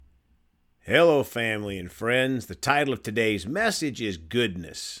Hello, family and friends. The title of today's message is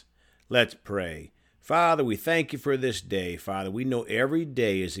Goodness. Let's pray. Father, we thank you for this day. Father, we know every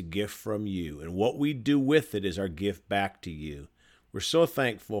day is a gift from you, and what we do with it is our gift back to you. We're so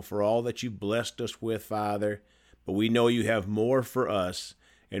thankful for all that you've blessed us with, Father, but we know you have more for us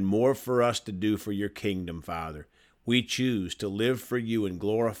and more for us to do for your kingdom, Father. We choose to live for you and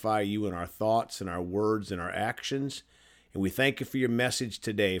glorify you in our thoughts and our words and our actions. And we thank you for your message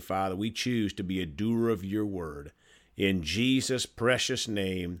today, Father. We choose to be a doer of your word. In Jesus' precious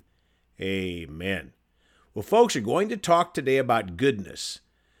name, amen. Well, folks, we're going to talk today about goodness.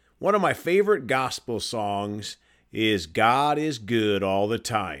 One of my favorite gospel songs is God is Good All the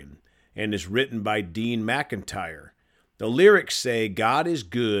Time, and is written by Dean McIntyre. The lyrics say, God is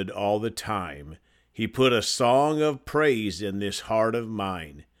good all the time. He put a song of praise in this heart of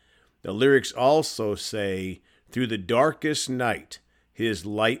mine. The lyrics also say, through the darkest night, his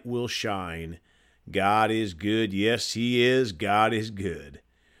light will shine. God is good. Yes, he is. God is good.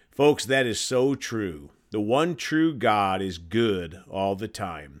 Folks, that is so true. The one true God is good all the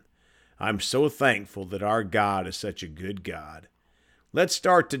time. I'm so thankful that our God is such a good God. Let's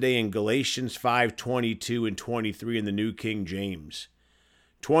start today in Galatians 5:22 and 23 in the New King James.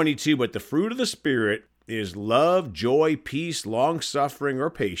 22, but the fruit of the Spirit is love, joy, peace, long-suffering or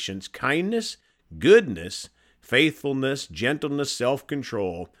patience, kindness, goodness, faithfulness, gentleness,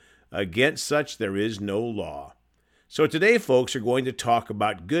 self-control. Against such there is no law. So today, folks, are going to talk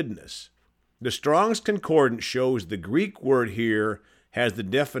about goodness. The Strong's Concordance shows the Greek word here has the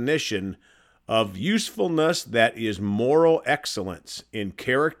definition of usefulness that is moral excellence in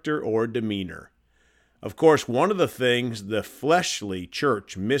character or demeanor. Of course, one of the things the fleshly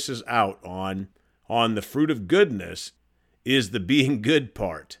church misses out on the fruit of goodness is the being good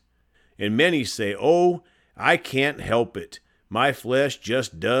part. And many say, oh, I can't help it. My flesh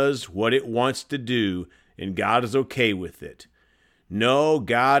just does what it wants to do, and God is okay with it. No,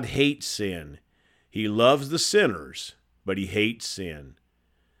 God hates sin. He loves the sinners, but he hates sin.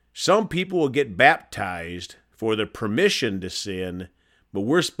 Some people will get baptized for the permission to sin, but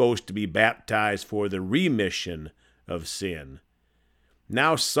we're supposed to be baptized for the remission of sin.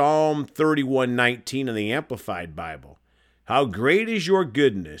 Now Psalm 31:19 in the Amplified Bible. How great is your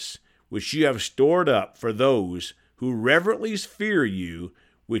goodness, which you have stored up for those who reverently fear you,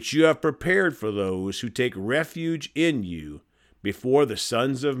 which you have prepared for those who take refuge in you before the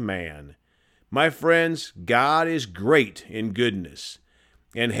sons of man. My friends, God is great in goodness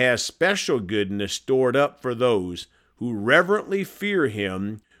and has special goodness stored up for those who reverently fear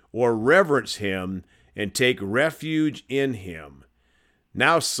him or reverence him and take refuge in him.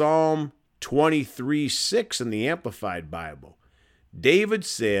 Now Psalm 23:6 in the Amplified Bible. David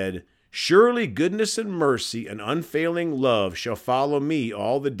said, surely goodness and mercy and unfailing love shall follow me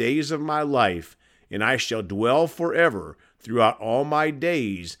all the days of my life, and I shall dwell forever throughout all my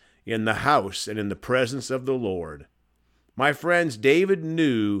days in the house and in the presence of the Lord. My friends, David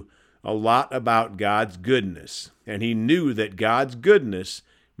knew a lot about God's goodness, and he knew that God's goodness,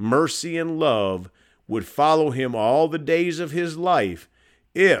 mercy, and love would follow him all the days of his life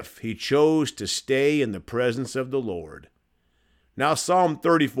if he chose to stay in the presence of the Lord. Now Psalm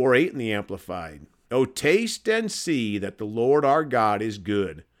 34:8 in the Amplified. O taste and see that the Lord our God is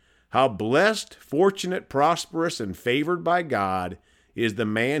good. How blessed, fortunate, prosperous, and favored by God is the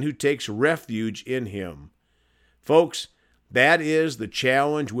man who takes refuge in him. Folks, that is the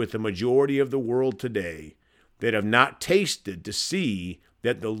challenge with the majority of the world today, that have not tasted to see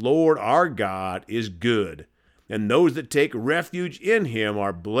that the Lord our God is good, and those that take refuge in him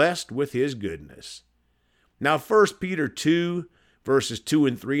are blessed with his goodness. Now 1 Peter 2, verses 2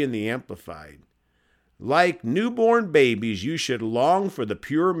 and 3 in the Amplified. Like newborn babies, you should long for the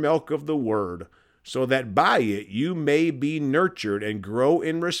pure milk of the word, so that by it you may be nurtured and grow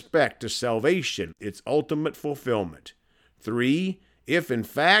in respect to salvation, its ultimate fulfillment. 3, if in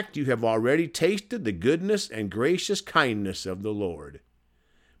fact you have already tasted the goodness and gracious kindness of the Lord.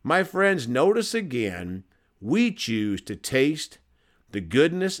 My friends, notice again, we choose to taste the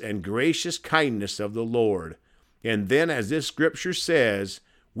goodness and gracious kindness of the Lord. And then, as this scripture says,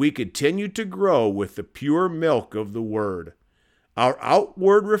 we continue to grow with the pure milk of the Word. Our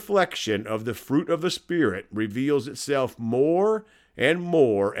outward reflection of the fruit of the Spirit reveals itself more and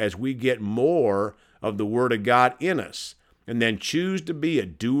more as we get more of the Word of God in us, and then choose to be a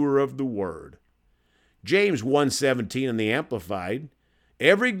doer of the Word. James 1:17 in the Amplified.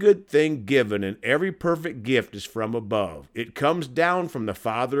 Every good thing given and every perfect gift is from above. It comes down from the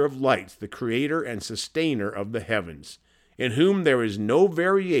Father of lights, the creator and sustainer of the heavens, in whom there is no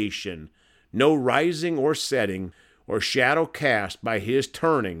variation, no rising or setting, or shadow cast by his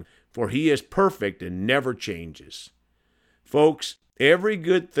turning, for he is perfect and never changes. Folks, every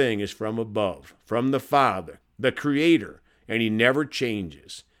good thing is from above, from the Father, the Creator, and he never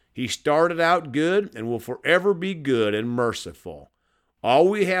changes. He started out good and will forever be good and merciful. All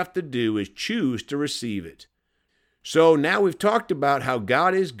we have to do is choose to receive it. So now we've talked about how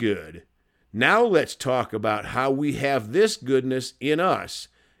God is good. Now let's talk about how we have this goodness in us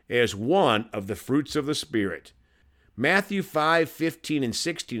as one of the fruits of the Spirit. Matthew 5:15 and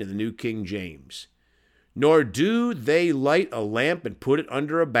 16 of the New King James. Nor do they light a lamp and put it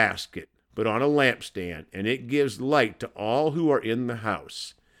under a basket, but on a lampstand, and it gives light to all who are in the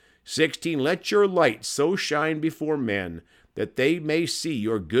house. 16. Let your light so shine before men that they may see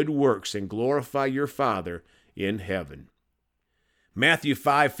your good works and glorify your Father in heaven. Matthew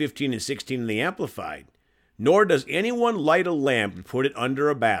 5:15 and 16 in the Amplified. Nor does anyone light a lamp and put it under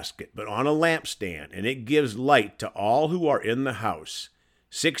a basket, but on a lampstand, and it gives light to all who are in the house.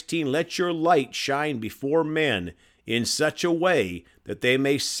 16. Let your light shine before men in such a way that they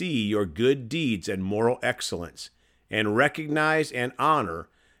may see your good deeds and moral excellence, and recognize and honor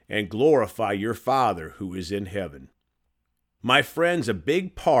and glorify your Father who is in heaven. My friends, a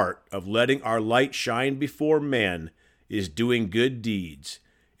big part of letting our light shine before men is doing good deeds.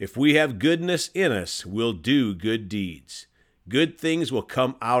 If we have goodness in us, we'll do good deeds. Good things will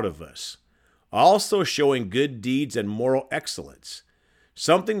come out of us. Also showing good deeds and moral excellence,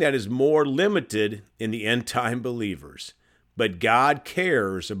 something that is more limited in the end-time believers. But God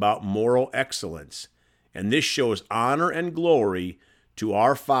cares about moral excellence, and this shows honor and glory to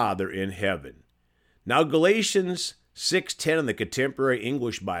our Father in heaven. Now, Galatians 6:10 in the Contemporary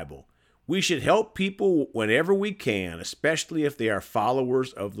English Bible. We should help people whenever we can, especially if they are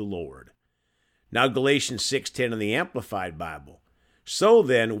followers of the Lord. Now, Galatians 6:10 in the Amplified Bible. So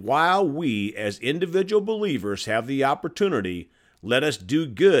then, while we as individual believers have the opportunity, let us do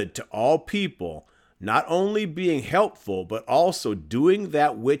good to all people, not only being helpful, but also doing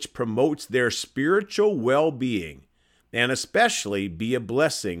that which promotes their spiritual well-being, and especially be a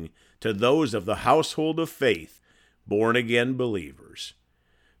blessing to those of the household of faith, born-again believers.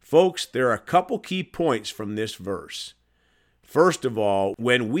 Folks, there are a couple key points from this verse. First of all,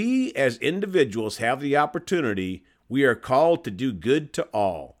 when we as individuals have the opportunity, we are called to do good to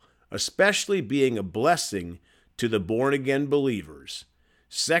all, especially being a blessing to the born-again believers.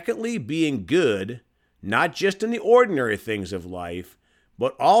 Secondly, being good, not just in the ordinary things of life,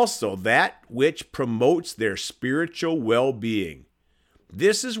 but also that which promotes their spiritual well-being.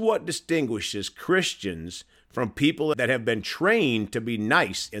 This is what distinguishes Christians from people that have been trained to be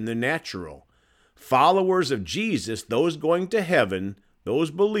nice in the natural. Followers of Jesus, those going to heaven, those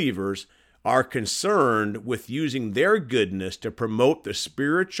believers, are concerned with using their goodness to promote the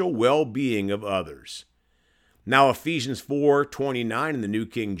spiritual well-being of others. Now, Ephesians 4:29 in the New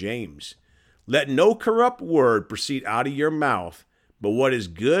King James. Let no corrupt word proceed out of your mouth, but what is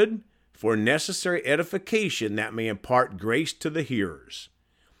good for necessary edification that may impart grace to the hearers.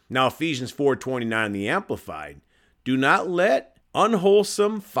 Now, Ephesians 4:29 in the Amplified. Do not let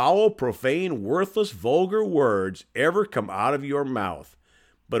unwholesome, foul, profane, worthless, vulgar words ever come out of your mouth,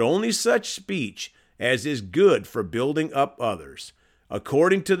 but only such speech as is good for building up others,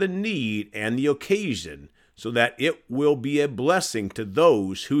 according to the need and the occasion, so that it will be a blessing to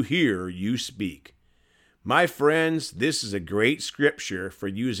those who hear you speak. My friends, this is a great scripture for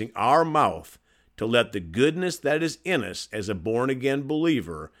using our mouth to let the goodness that is in us as a born-again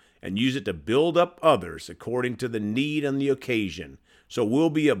believer and use it to build up others according to the need and the occasion, so we'll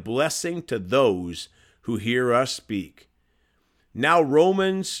be a blessing to those who hear us speak. Now,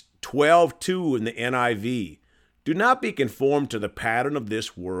 Romans 12:2 in the NIV. Do not be conformed to the pattern of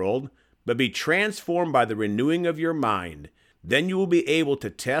this world, but be transformed by the renewing of your mind. Then you will be able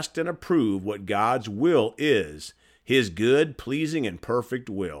to test and approve what God's will is, his good, pleasing, and perfect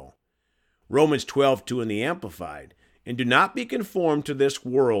will. Romans 12:2 in the Amplified. And do not be conformed to this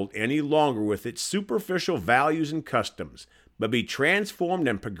world any longer with its superficial values and customs, but be transformed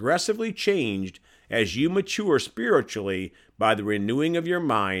and progressively changed as you mature spiritually by the renewing of your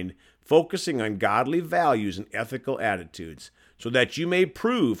mind, focusing on godly values and ethical attitudes, so that you may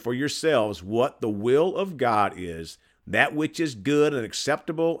prove for yourselves what the will of God is, that which is good and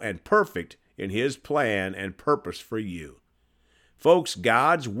acceptable and perfect in his plan and purpose for you. Folks,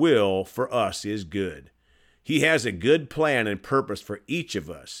 God's will for us is good. He has a good plan and purpose for each of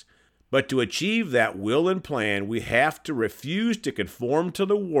us. But to achieve that will and plan, we have to refuse to conform to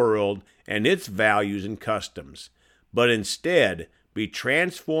the world and its values and customs, but instead be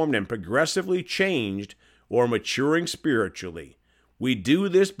transformed and progressively changed or maturing spiritually. We do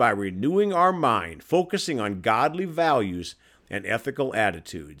this by renewing our mind, focusing on godly values and ethical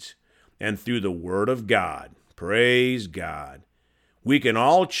attitudes. and through the Word of God. Praise God. We can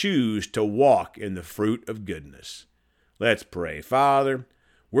all choose to walk in the fruit of goodness. Let's pray. Father,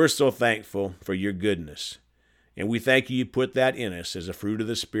 we're so thankful for your goodness. And we thank you put that in us as a fruit of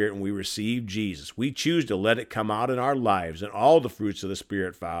the Spirit when we receive Jesus. We choose to let it come out in our lives and all the fruits of the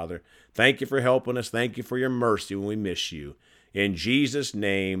Spirit, Father. Thank you for helping us. Thank you for your mercy when we miss you. In Jesus'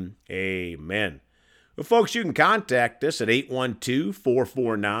 name, amen. Well, folks, you can contact us at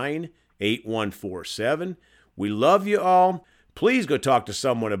 812-449-8147. We love you all. Please go talk to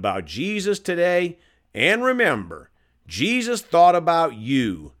someone about Jesus today. And remember, Jesus thought about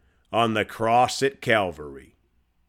you on the cross at Calvary.